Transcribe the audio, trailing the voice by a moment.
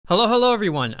Hello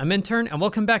everyone, I'm Intern and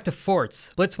welcome back to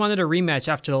Forts. Blitz wanted a rematch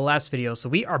after the last video, so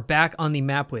we are back on the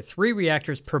map with 3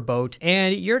 reactors per boat,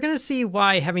 and you're gonna see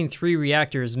why having 3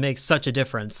 reactors makes such a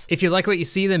difference. If you like what you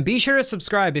see, then be sure to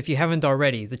subscribe if you haven't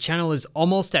already. The channel is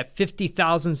almost at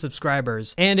 50,000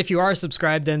 subscribers, and if you are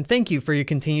subscribed, then thank you for your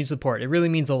continued support. It really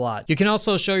means a lot. You can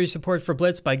also show your support for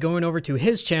Blitz by going over to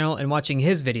his channel and watching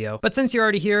his video, but since you're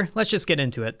already here, let's just get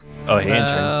into it. Oh, hey,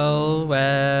 Intern.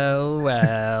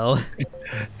 Well.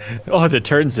 Oh, the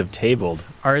turns have tabled.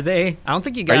 Are they? I don't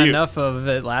think you got enough of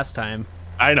it last time.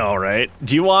 I know, right?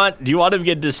 Do you want to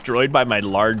get destroyed by my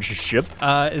large ship?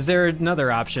 Is there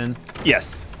another option?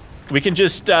 Yes. We can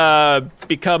just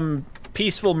become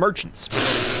peaceful merchants.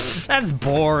 That's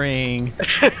boring.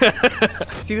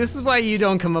 See, this is why you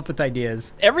don't come up with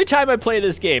ideas. Every time I play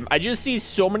this game, I just see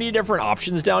so many different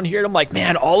options down here. And I'm like,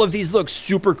 man, all of these look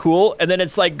super cool. And then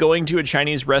it's like going to a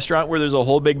Chinese restaurant where there's a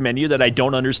whole big menu that I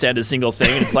don't understand a single thing.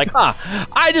 And it's like,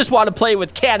 I just want to play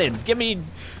with cannons. Give me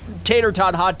tater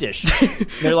tot hot dish. And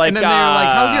they're like, and then they're like,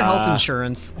 how's your health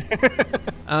insurance?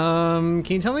 Can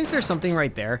you tell me if there's something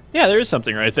right there? Yeah, there is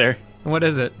something right there. What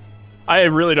is it? I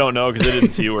really don't know because I didn't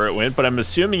see where it went, but I'm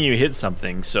assuming you hit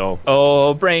something, so.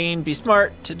 Oh, brain, be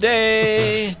smart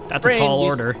today. That's a tall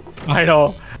order. I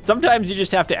know. Sometimes you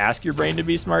just have to ask your brain to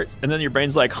be smart, and then your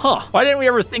brain's like, huh, why didn't we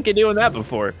ever think of doing that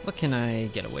before? What can I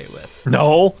get away with?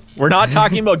 No, we're not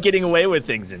talking about getting away with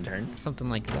things, Intern. Something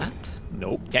like that?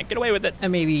 Nope, can't get away with it.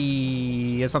 And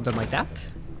maybe something like that?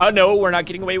 No, we're not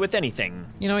getting away with anything.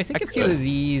 You know, I think a few of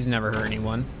these never hurt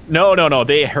anyone. No,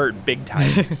 they hurt big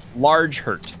time. Large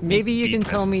hurt. Maybe you can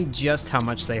tell me just how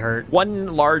much they hurt. 1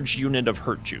 large unit of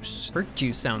hurt juice. Hurt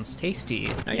juice sounds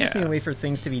tasty. I just need to wait for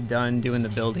things to be done doing the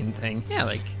building thing. Yeah,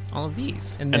 like all of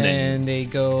these. And then they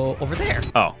go over there.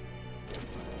 Oh.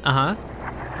 Uh-huh.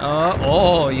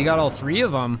 Oh, you got all 3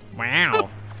 of them. Wow.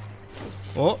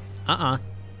 Oh,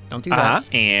 don't do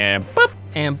that. And boop.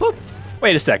 And boop.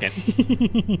 Wait a second.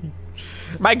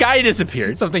 My guy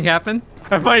disappeared. Something happened?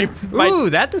 Ooh,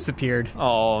 that disappeared.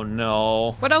 Oh,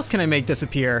 no. What else can I make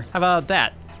disappear? How about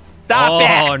that? Stop it!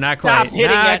 Oh, not quite. Stop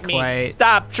hitting at me.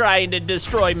 Stop trying to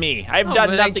destroy me. I've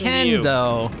done nothing to you.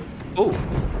 Though. Ooh.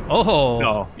 Oh.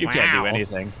 No, you can't do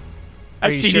anything. Are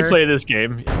I've seen you play this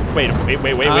game. Wait,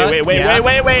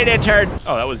 Intern.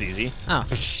 Oh, that was easy. Oh.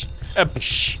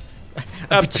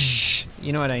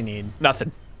 You know what I need?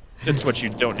 Nothing. That's what you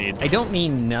don't need. I don't need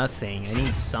nothing. I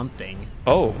need something.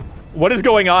 Oh. What is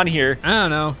going on here? I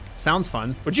don't know. Sounds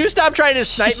fun. Would you stop trying to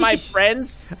snipe my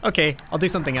friends? Okay, I'll do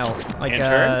something else.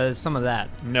 Like some of that.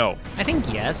 No. I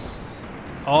think yes.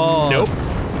 Oh. Nope.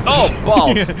 Oh,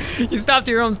 balls. You stopped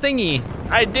your own thingy.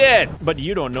 I did. But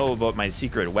you don't know about my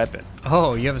secret weapon.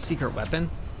 Oh, you have a secret weapon?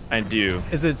 I do.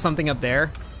 Is it something up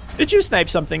there? Did you snipe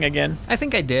something again? I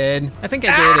think I did. I think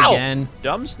I did again.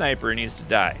 Dumb sniper needs to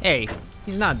die. Hey,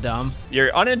 he's not dumb.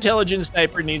 Your unintelligent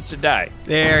sniper needs to die.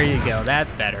 There you go.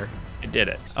 That's better. I did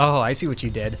it. Oh, I see what you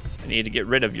did. I need to get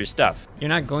rid of your stuff. You're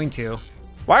not going to.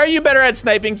 Why are you better at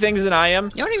sniping things than I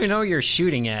am? You don't even know what you're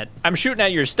shooting at. I'm shooting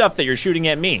at your stuff that you're shooting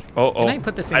at me. Can I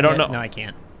put this in? I don't know. No, I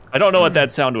can't. I don't know what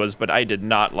that sound was, but I did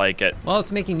not like it. Well,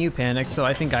 it's making you panic, so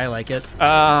I think I like it.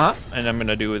 And I'm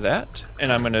gonna do that, and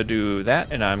I'm gonna do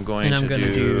that, and I'm going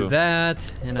to do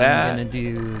that, and I'm gonna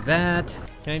do that.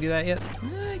 Can I do that yet?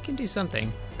 I can do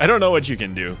something. I don't know what you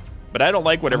can do, but I don't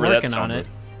like whatever that sound was. I'm working on it.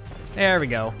 There we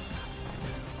go.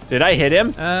 Did I hit him?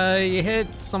 You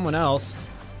hit someone else.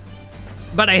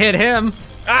 But I hit him.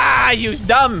 Ah, you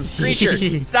dumb creature.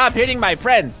 Stop hitting my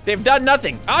friends. They've done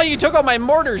nothing. Oh, you took all my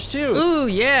mortars too. Ooh,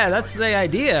 yeah, that's the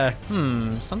idea.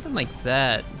 Something like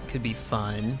that could be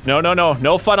fun. No.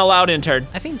 No fun allowed, Intern.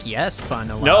 I think yes, fun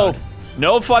allowed.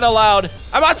 No fun allowed.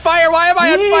 I'm on fire. Why am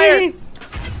I on fire?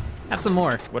 Have some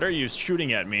more. What are you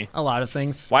shooting at me? A lot of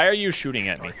things. Why are you shooting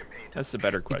at me? That's the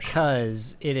better question.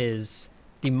 Because it is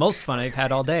the most fun I've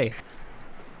had all day.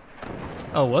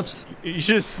 Oh, whoops. You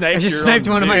just sniped I just sniped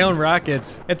one of my own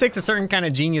rockets. It takes a certain kind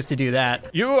of genius to do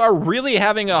that. You are really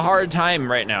having a hard time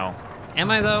right now. Am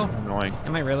I, though? That's annoying.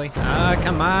 Am I really?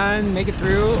 Come on, make it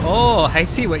through. Oh, I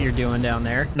see what you're doing down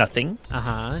there. Nothing.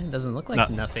 Uh-huh, it doesn't look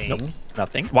like nothing. Nope,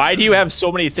 nothing. Why do you have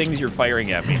so many things you're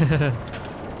firing at me?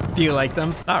 Do you like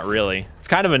them? Not really. It's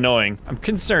kind of annoying. I'm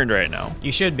concerned right now.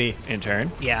 You should be.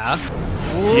 Intern. Yeah.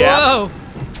 Whoa! Yeah.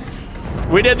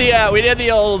 We did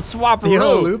the old swap. The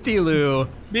old loop-de-loo.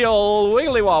 The old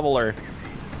wiggly wobbler.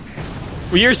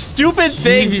 Well, your stupid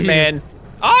things, man.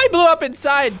 Oh, I blew up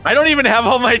inside. I don't even have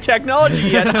all my technology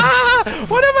yet.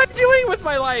 What am I doing with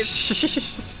my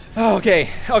life?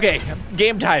 Okay,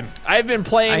 game time. I've been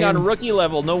playing on rookie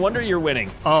level. No wonder you're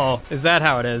winning. Oh, is that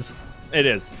how it is? It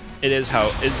is. It is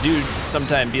how it do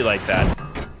sometimes be like that.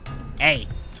 Hey.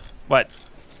 What?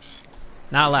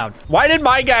 Not allowed. Why did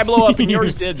my guy blow up and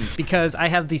yours didn't? Because I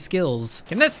have the skills.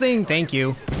 In this thing, thank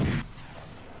you.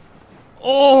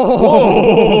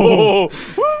 Oh!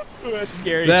 That's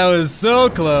scary. That was so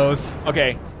close.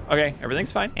 Okay,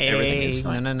 everything's fine. Hey, Everything is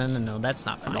fine. no, that's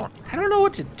not fine. I don't know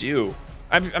what to do.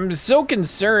 I'm so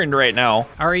concerned right now.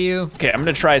 Are you? Okay, I'm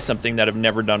gonna try something that I've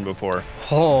never done before.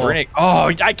 Oh.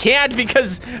 Oh, I can't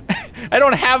because I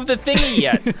don't have the thingy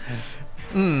yet.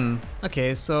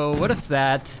 Okay, so what if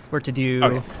that were to do...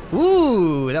 Okay.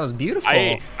 Ooh, that was beautiful.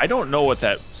 I don't know what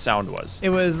that sound was. It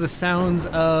was the sounds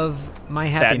of my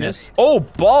happiness. Sadness. Oh,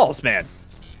 balls, man.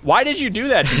 Why did you do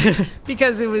that to me?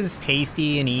 Because it was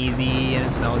tasty and easy and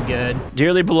it smelled good.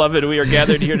 Dearly beloved, we are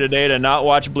gathered here today to not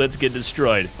watch Blitz get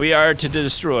destroyed. We are to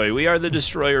destroy. We are the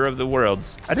destroyer of the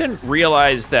worlds. I didn't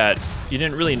realize that you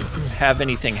didn't really have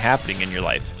anything happening in your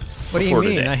life. What do you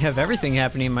mean? Today. I have everything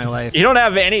happening in my life. You don't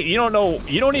have any, you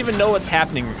don't even know what's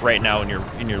happening right now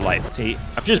in your life. See,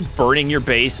 I'm just burning your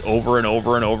base over and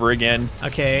over and over again.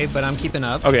 Okay, but I'm keeping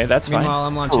up. Okay, that's fine. Meanwhile,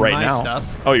 I'm launching my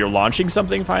stuff. Oh, you're launching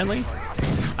something finally?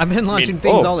 I've been launching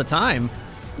things all the time.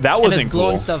 That wasn't cool.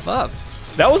 Blowing stuff up.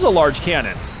 That was a large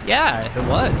cannon. Yeah, it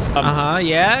was.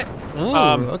 Yeah. Ooh,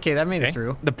 okay, that made it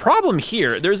through. The problem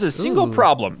here, there's a single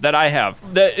problem that I have.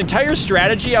 The entire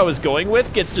strategy I was going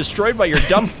with gets destroyed by your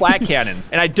dumb flat cannons.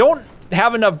 And I don't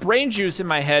have enough brain juice in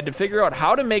my head to figure out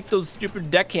how to make those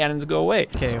stupid deck cannons go away.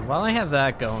 Okay, while I have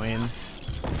that going,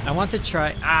 I want to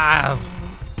try...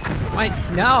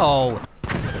 No.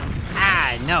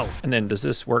 No. And then does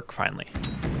this work finally?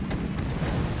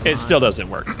 It still doesn't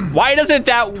work. Why doesn't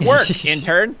that work,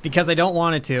 intern? Because I don't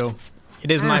want it to. It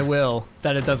is my will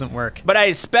that it doesn't work. But I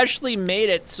especially made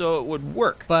it so it would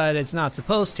work. But it's not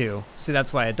supposed to. See,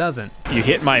 that's why it doesn't. You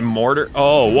hit my mortar.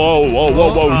 Oh, whoa.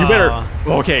 You better.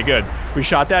 Okay, good. We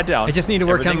shot that down. I just need to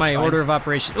work on my order of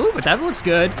operation. Ooh, but that looks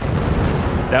good.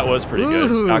 That was pretty good,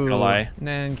 not gonna lie. And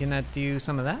then can that do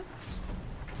some of that?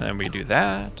 Then we do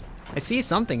that. I see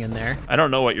something in there. I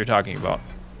don't know what you're talking about.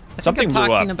 Something blew up.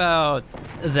 I'm talking about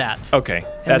that. Okay,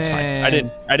 that's fine. I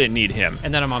didn't need him.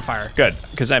 And then I'm on fire. Good,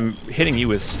 because I'm hitting you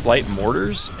with slight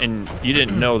mortars, and you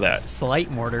didn't know that.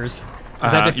 Slight mortars.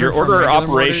 Is that different your from order of regular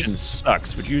operations mortars?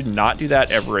 sucks. Would you not do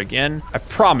that ever again? I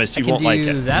promise you won't like it. I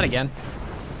can do that again.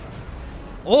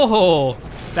 Oh,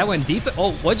 that went deep.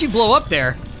 Oh, what'd you blow up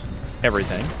there?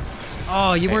 Everything.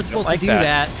 Oh, you weren't supposed to do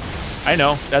that. I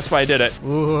know. That's why I did it.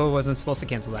 Ooh, I wasn't supposed to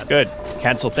cancel that. Good.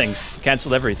 Cancel things.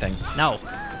 Cancel everything. No.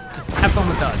 Just have fun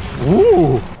with that.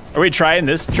 Ooh. Are we trying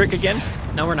this trick again?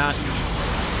 No, we're not.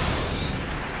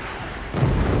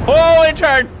 Oh,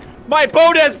 intern! My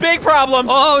boat has big problems!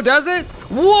 Oh, does it?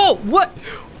 Whoa, what?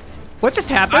 What just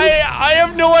happened? I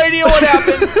have no idea what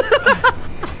happened.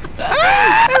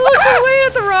 I looked away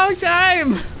at the wrong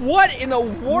time. What in the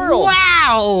world?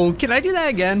 Wow! Can I do that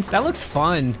again? That looks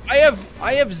fun. I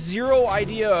have zero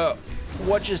idea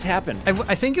what just happened.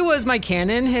 I think it was my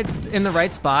cannon hit in the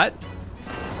right spot.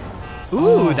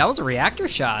 Ooh, that was a reactor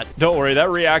shot. Don't worry, that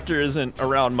reactor isn't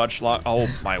around much long. Oh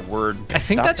my word. I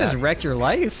think that just wrecked your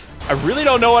life. I really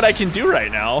don't know what I can do right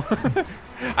now.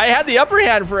 I had the upper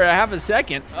hand for a half a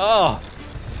second. Oh.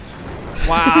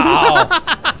 Wow.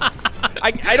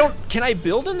 I don't, can I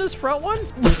build in this front one?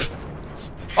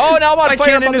 Oh, now I'm on fire. My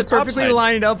cannon is perfectly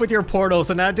lined up with your portal,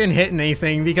 so that didn't hit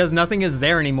anything because nothing is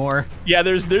there anymore. Yeah,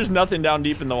 there's nothing down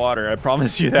deep in the water. I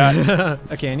promise you that.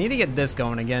 Okay, I need to get this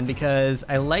going again because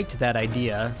I liked that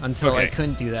idea until I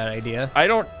couldn't do that idea.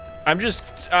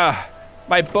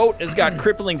 My boat has got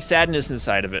crippling sadness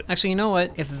inside of it. Actually, you know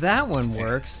what? If that one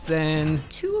works, then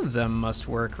two of them must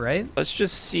work, right? Let's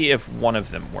just see if one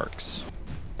of them works.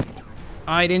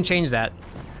 I didn't change that.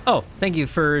 Oh, thank you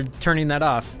for turning that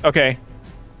off. Okay.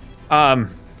 I'm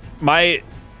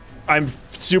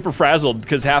super frazzled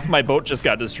because half my boat just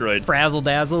got destroyed.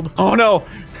 Frazzle-dazzled? Oh no!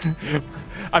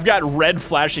 I've got red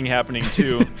flashing happening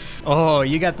too. Oh,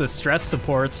 you got the stress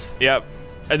supports. Yep.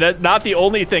 And that's not the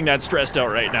only thing that's stressed out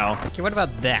right now. Okay, what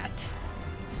about that?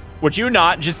 Would you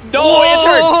not just... No,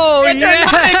 oh, intern,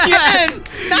 yes! not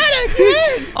again! Not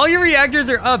again! All your reactors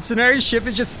are up, so now your ship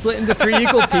is just split into 3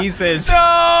 equal pieces.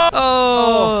 No!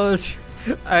 Oh.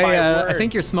 I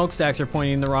think your smokestacks are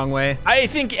pointing the wrong way. I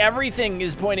think everything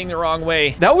is pointing the wrong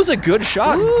way. That was a good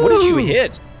shot. Ooh. What did you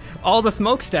hit? All the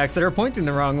smokestacks that are pointing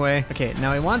the wrong way. Okay,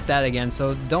 now I want that again,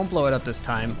 so don't blow it up this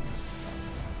time.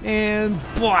 And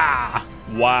blah!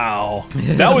 Wow.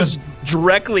 That was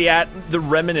directly at the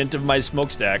remnant of my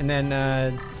smokestack. And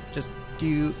then just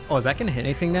do... Oh, is that going to hit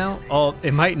anything now? Oh,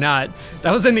 it might not.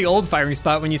 That was in the old firing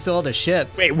spot when you still had a ship.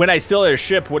 Wait, when I still had a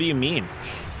ship, what do you mean?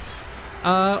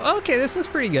 Okay, this looks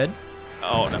pretty good.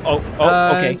 Oh, no.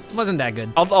 Oh, okay. Wasn't that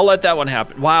good. I'll let that one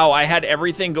happen. Wow, I had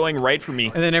everything going right for me.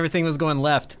 And then everything was going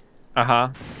left. Uh-huh.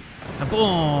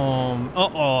 Boom.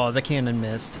 Uh-oh, the cannon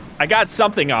missed. I got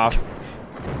something off.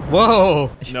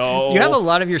 Whoa. No. You have a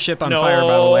lot of your ship on fire,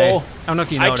 by the way. I don't know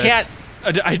if you noticed. I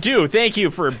can't. I do. Thank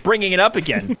you for bringing it up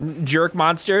again, jerk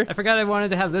monster. I forgot I wanted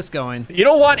to have this going. You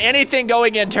don't want anything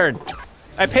going, intern.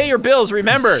 I pay your bills,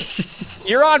 remember.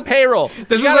 You're on payroll.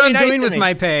 This is what I'm doing with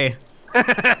my pay.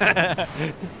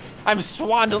 I'm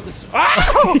swindled.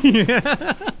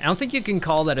 I don't think you can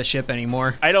call that a ship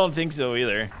anymore. I don't think so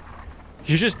either.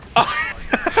 You just...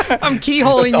 I'm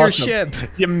keyholing your ship.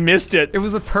 You missed it. It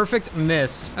was the perfect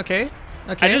miss. Okay.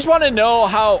 Okay. I just want to know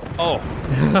how... Oh.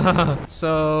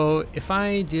 So if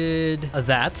I did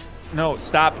that. No,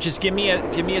 stop. Just give me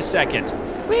a second.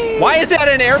 Whee! Why is that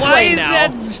an airplane now? Why is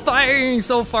that firing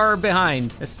so far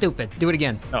behind? That's stupid. Do it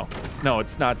again. No,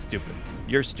 it's not stupid.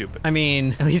 You're stupid. I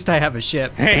mean, at least I have a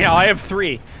ship. Hey, I have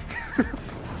 3.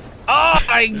 Oh,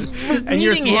 I was and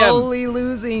you're needing slowly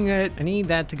losing it. I need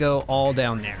that to go all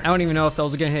down there. I don't even know if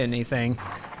those are gonna hit anything.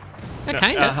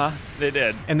 Kinda. Uh-huh, they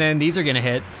did. And then these are gonna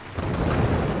hit.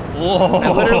 Whoa!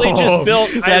 I literally just built.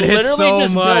 That hits so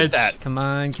much. That. Come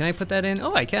on, can I put that in?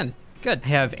 Oh, I can. Good. I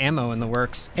have ammo in the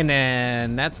works. And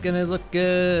then that's gonna look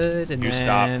good. And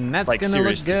then that's gonna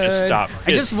look good. Just stop.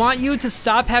 I just want you to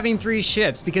stop having 3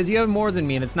 ships because you have more than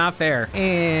me and it's not fair.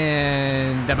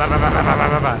 And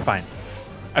fine.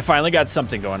 I finally got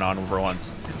something going on for once.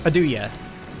 Do ya?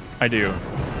 I do.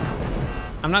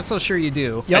 I'm not so sure you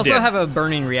do. You also have a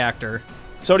burning reactor.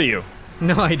 So do you.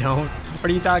 No, I don't. What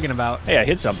are you talking about? Hey, I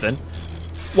hit something.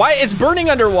 Why? It's burning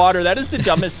underwater. That is the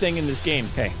dumbest thing in this game.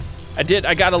 Okay.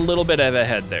 I got a little bit of a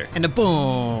head there. And a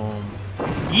boom.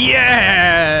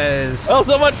 Yes! Well,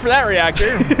 so much for that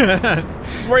reactor.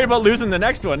 Just worried about losing the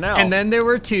next one now. And then there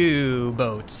were 2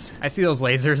 boats. I see those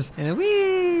lasers. And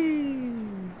whee!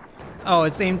 Oh,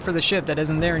 it's aimed for the ship that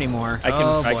isn't there anymore. I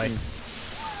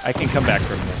can come back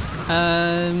from this.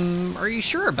 Are you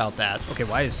sure about that? Okay,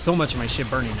 why is so much of my ship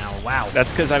burning now? Wow.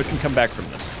 That's because I can come back from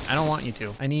this. I don't want you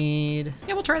to. I need...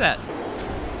 Yeah, we'll try that.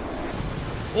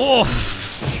 Oof.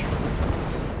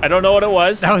 I don't know what it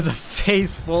was. That was a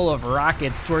face full of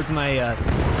rockets towards my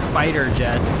fighter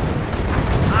jet.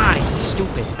 Ah, he's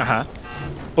stupid. Uh-huh.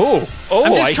 Oh,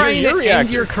 I'm just trying to end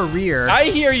your career. I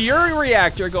hear your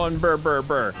reactor going burr, burr,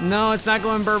 burr. No, it's not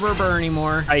going burr, burr, burr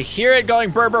anymore. I hear it going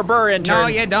burr, burr, burr, intern. No,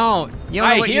 you don't. You don't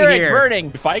know what you hear it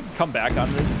burning. If I come back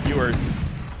on this, you are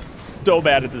so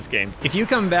bad at this game. If you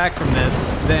come back from this,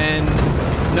 then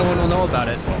no one will know about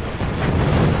it.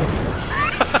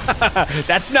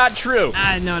 That's not true.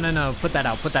 No. Put that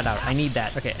out. I need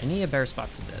that. Okay, I need a bear spot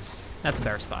for this. That's a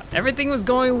bear spot. Everything was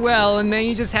going well, and then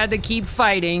you just had to keep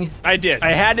fighting. I did.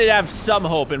 I had to have some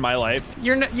hope in my life.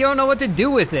 You don't know what to do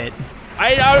with it.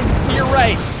 You're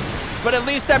right. But at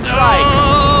least I'm trying.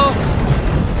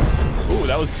 Ooh,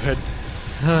 that was good.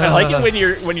 I like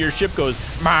it when your ship goes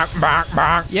bark, bark,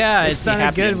 bark. Yeah, it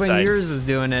sounded good when yours was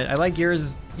doing it. I like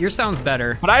yours. Yours sounds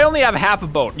better. But I only have half a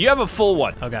boat. You have a full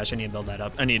one. Oh gosh, I need to build that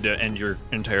up. I need to end your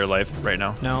entire life right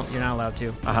now. No, you're not allowed to.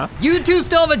 Uh-huh. You two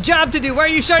still have a job to do. Why are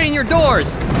you shutting your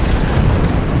doors?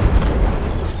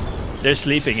 They're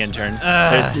sleeping, intern.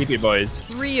 They're sleepy boys.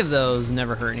 3 of those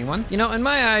never hurt anyone. You know, in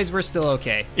my eyes, we're still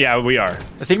okay. Yeah, we are.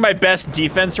 I think my best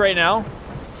defense right now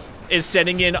is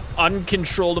sending in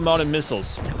uncontrolled amount of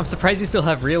missiles. I'm surprised you still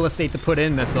have real estate to put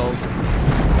in missiles.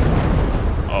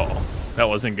 Oh, that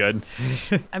wasn't good.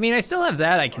 I mean, I still have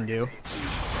that I can do.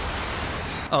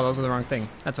 Oh, those are the wrong thing.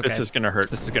 That's okay. This is gonna hurt.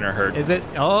 This is gonna hurt. Is it?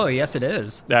 Oh, yes, it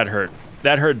is. That hurt.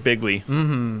 That hurt bigly.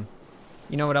 Mm-hmm.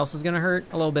 You know what else is gonna hurt?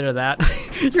 A little bit of that.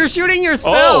 You're shooting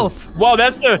yourself. Oh, well,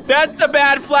 that's the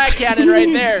bad flat cannon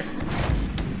right there.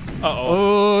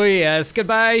 Uh-oh. Oh, yes.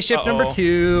 Goodbye, ship number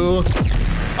 2.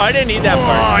 I didn't need that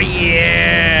part. Oh,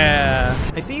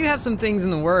 yeah. I see you have some things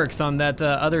in the works on that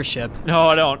other ship. No,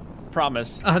 I don't.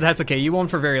 Promise. Oh, that's okay. You won't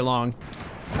for very long.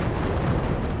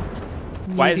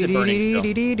 Why is it burning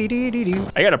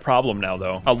still? I got a problem now,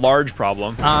 though. A large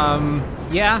problem.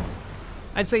 Yeah.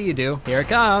 I'd say you do. Here it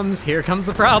comes. Here comes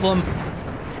the problem.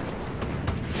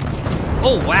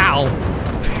 Oh, wow.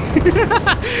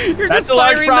 You're just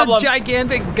firing the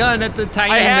gigantic gun at the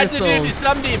tiny missiles. I had to do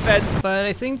some defense. But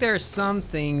I think there's some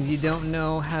things you don't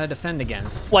know how to defend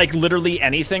against. Like literally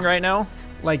anything right now?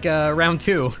 Like round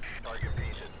 2.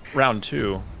 Round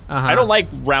 2? I don't like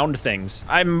round things.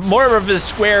 I'm more of a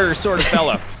square sort of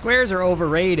fella. Squares are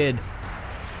overrated.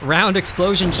 Round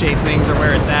explosion-shaped things are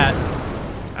where it's at.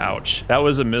 Ouch. That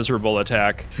was a miserable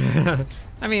attack.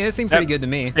 I mean, it seemed pretty good to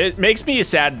me. It makes me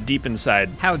sad deep inside.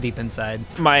 How deep inside?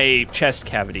 My chest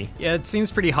cavity. Yeah, it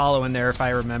seems pretty hollow in there if I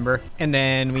remember. And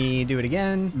then we do it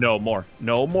again. No more.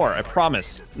 No more. I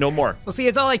promise. No more. Well, see,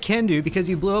 it's all I can do because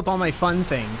you blew up all my fun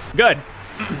things. Good.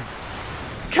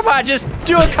 Come on, just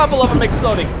do a couple of them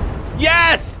exploding.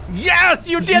 Yes! Yes!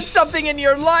 You did something in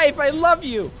your life! I love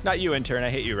you! Not you, intern. I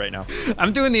hate you right now.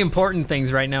 I'm doing the important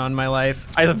things right now in my life.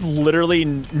 I have literally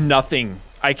nothing.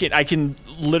 I can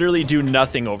literally do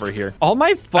nothing over here. All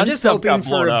my fun I'm just stuff hoping got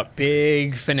blown for a up.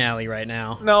 big finale right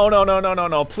now.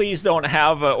 No. Please don't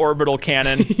have an orbital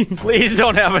cannon. Please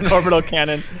don't have an orbital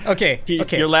cannon. Okay.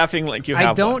 You're laughing like you have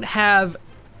I don't one. have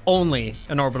only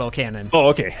an orbital cannon. Oh,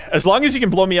 okay. As long as you can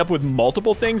blow me up with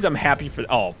multiple things, I'm happy for...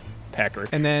 Oh, Packer.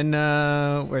 And then,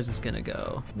 where's this gonna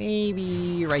go?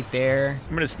 Maybe right there.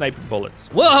 I'm gonna snipe bullets.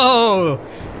 Whoa!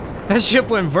 That ship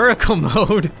went vertical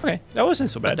mode. Okay, that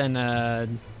wasn't so bad. But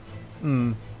then,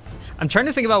 I'm trying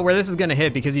to think about where this is gonna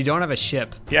hit because you don't have a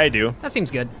ship. Yeah, I do. That seems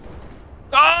good.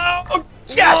 Oh,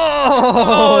 yes! Whoa!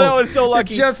 Oh, that was so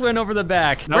lucky. It just went over the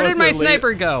back. Where did my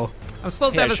sniper go? I'm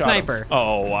supposed to have a sniper.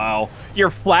 Oh, wow.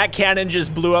 Your flat cannon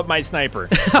just blew up my sniper.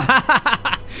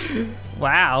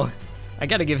 Wow. I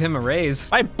gotta give him a raise.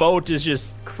 My boat is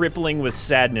just crippling with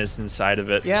sadness inside of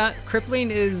it. Yeah,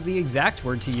 crippling is the exact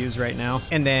word to use right now.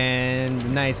 And then the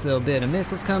nice little bit of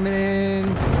missiles coming in.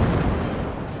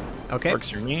 Okay. Works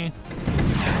for me.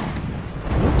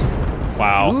 Oops.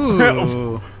 Wow.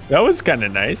 Ooh. That was kind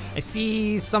of nice. I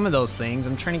see some of those things.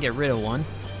 I'm trying to get rid of one.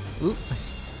 Ooh,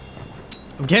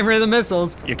 I'm getting rid of the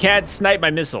missiles. You can't snipe my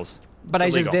missiles. But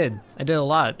I just did. I did a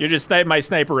lot. You just sniped my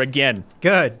sniper again.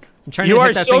 Good. I'm trying You to are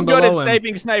hit that so thing good at below him.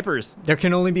 sniping snipers. There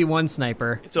can only be one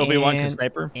sniper. It's Obi-Wan can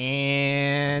sniper.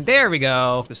 And there we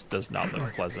go. This does not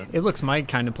look pleasant. It looks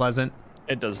kind of pleasant.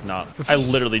 It does not. I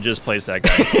literally just placed that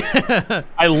guy.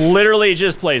 I literally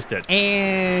just placed it.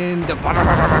 And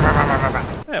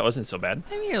That wasn't so bad.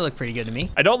 I mean, it looked pretty good to me.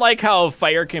 I don't like how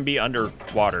fire can be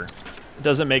underwater. It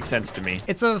doesn't make sense to me.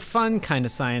 It's a fun kind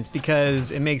of science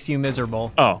because it makes you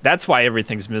miserable. Oh, that's why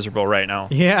everything's miserable right now.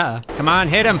 Yeah. Come on,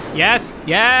 hit him. Yes,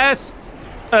 yes.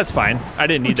 That's fine. I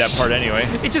didn't need that part anyway.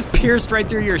 It just pierced right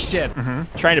through your ship.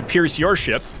 Trying to pierce your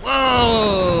ship.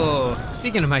 Whoa!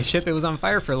 Speaking of my ship, it was on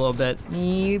fire for a little bit.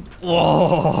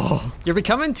 Whoa! You're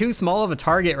becoming too small of a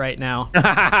target right now.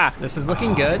 This is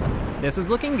looking good. This is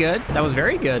looking good. That was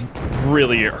very good.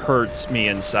 Really hurts me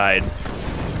inside.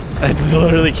 I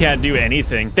literally can't do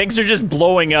anything. Things are just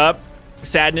blowing up.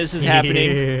 Sadness is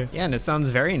happening. Yeah, and it sounds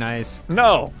very nice.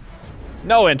 No.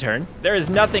 No, intern. There is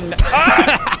nothing.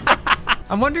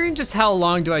 I'm wondering just how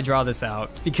long do I draw this out?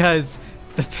 Because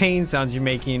the pain sounds you're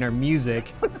making are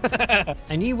music.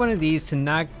 I need one of these to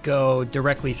not go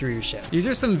directly through your ship. These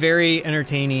are some very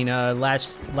entertaining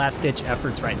last-ditch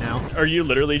efforts right now. Are you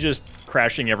literally just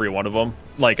crashing every one of them?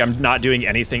 Like I'm not doing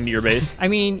anything to your base? I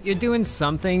mean, you're doing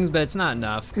some things, but it's not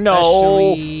enough. No.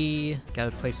 Especially,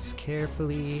 gotta place this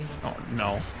carefully. Oh,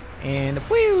 no. And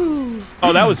whew.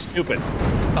 Oh, that was stupid.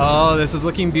 Oh, this is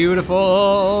looking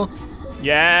beautiful.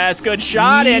 Yes, good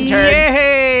shot, intern.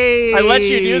 Yay! I let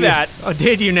you do that. Oh,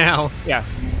 did you now? Yeah.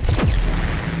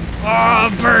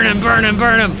 Oh, burn him, burn him,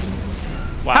 burn him.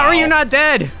 Wow. How are you not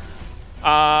dead?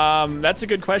 That's a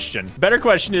good question. Better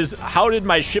question is, how did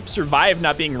my ship survive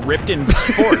not being ripped in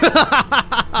forts?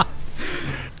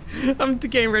 I'm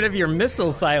getting rid of your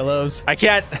missile silos. I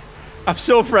can't. I'm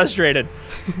so frustrated.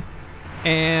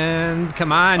 And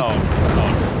come on. Oh.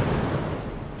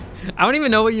 I don't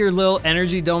even know what your little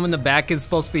energy dome in the back is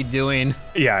supposed to be doing.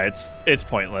 Yeah, it's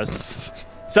pointless.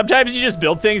 Sometimes you just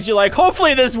build things, you're like,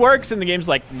 hopefully this works, and the game's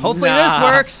like, hopefully nah. this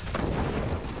works.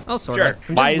 Oh, sort Sure.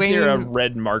 of. Why is there a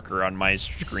red marker on my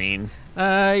screen?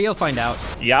 You'll find out.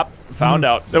 Yep, found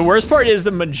out. The worst part is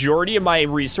the majority of my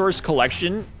resource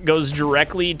collection goes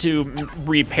directly to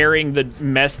repairing the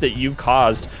mess that you've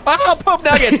caused. Oh, poop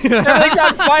nuggets! Everything's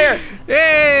on fire!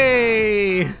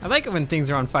 Hey! I like it when things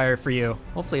are on fire for you.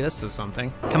 Hopefully this does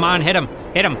something. Come on, hit him.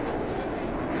 Hit him.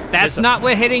 That's not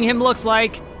what hitting him looks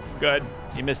like. Good.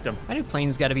 You missed him. Why do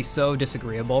planes gotta be so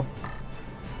disagreeable?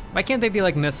 Why can't they be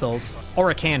like missiles?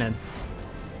 Or a cannon?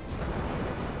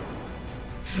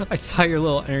 I saw your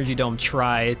little energy dome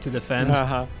try to defend.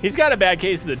 He's got a bad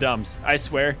case of the dumps, I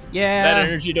swear. Yeah. That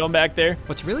energy dome back there.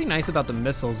 What's really nice about the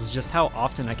missiles is just how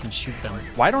often I can shoot them.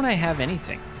 Why don't I have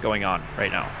anything going on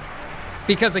right now?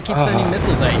 Because I keep sending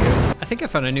missiles at you. I think I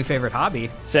found a new favorite hobby.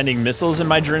 Sending missiles in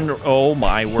my journal. Oh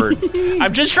my word.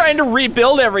 I'm just trying to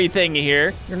rebuild everything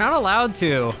here. You're not allowed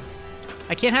to.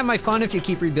 I can't have my fun if you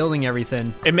keep rebuilding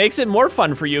everything. It makes it more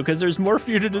fun for you because there's more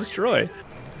for you to destroy.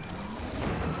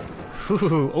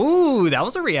 Ooh, that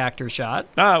was a reactor shot.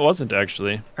 Ah, it wasn't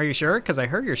actually. Are you sure? Because I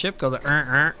heard your ship go like,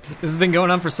 This has been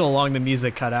going on for so long, the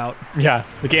music cut out. Yeah,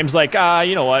 the game's like,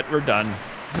 you know what? We're done.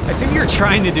 I see what you're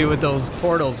trying to do with those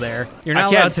portals there. You're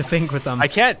not allowed to think with them. I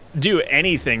can't do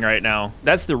anything right now.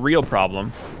 That's the real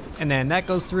problem. And then that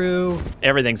goes through.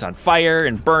 Everything's on fire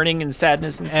and burning and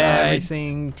sadness inside.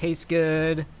 Everything tastes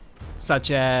good, such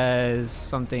as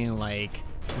something like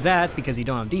that, because you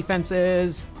don't have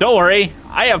defenses. Don't worry,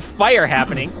 I have fire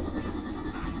happening.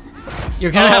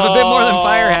 You're gonna have a bit more than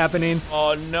fire happening.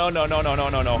 Oh, no.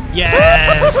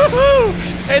 Yes!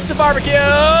 It's a barbecue!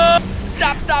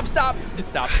 Stop. It stopped. It didn't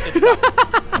stop.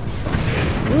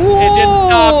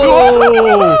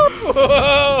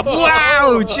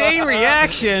 Wow, chain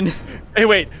reaction. Hey,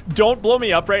 wait, don't blow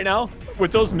me up right now.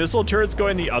 With those missile turrets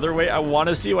going the other way, I want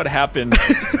to see what happens.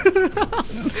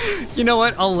 You know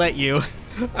what? I'll let you.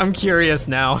 I'm curious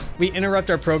now. We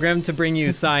interrupt our program to bring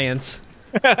you science.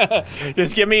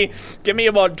 Just give me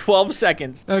about 12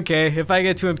 seconds. Okay, if I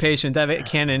get too impatient, I have a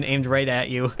cannon aimed right at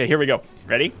you. Okay, here we go.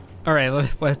 Ready? All right,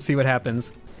 let's see what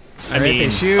happens. I mean, they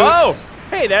shoot. Oh,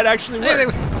 hey, that actually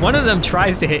worked. One of them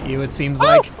tries to hit you, it seems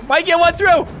like. Might get one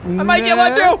through. I might get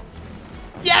one through.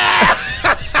 Yeah!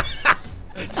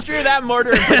 Screw that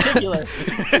mortar in particular.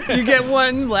 You get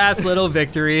one last little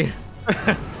victory.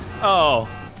 Oh.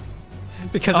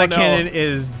 Because that cannon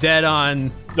is dead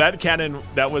on. That cannon,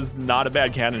 that was not a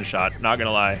bad cannon shot, not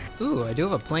gonna lie. Ooh, I do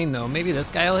have a plane though. Maybe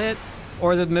this guy will hit?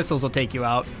 Or the missiles will take you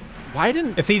out. Why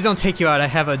didn't... If these don't take you out, I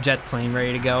have a jet plane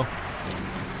ready to go.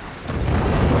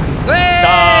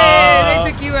 Hey!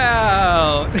 They took you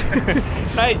out!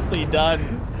 Nicely done.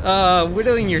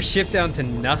 Whittling your ship down to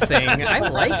nothing. I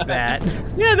like that.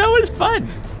 Yeah, that was fun.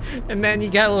 And then you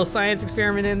got a little science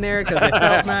experiment in there because it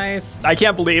felt nice. I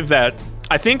can't believe that.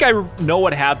 I think I know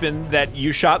what happened, that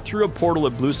you shot through a portal,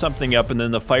 it blew something up, and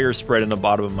then the fire spread in the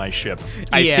bottom of my ship.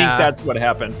 I think that's what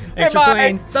happened. Extra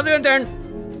plane. Stop doing turn.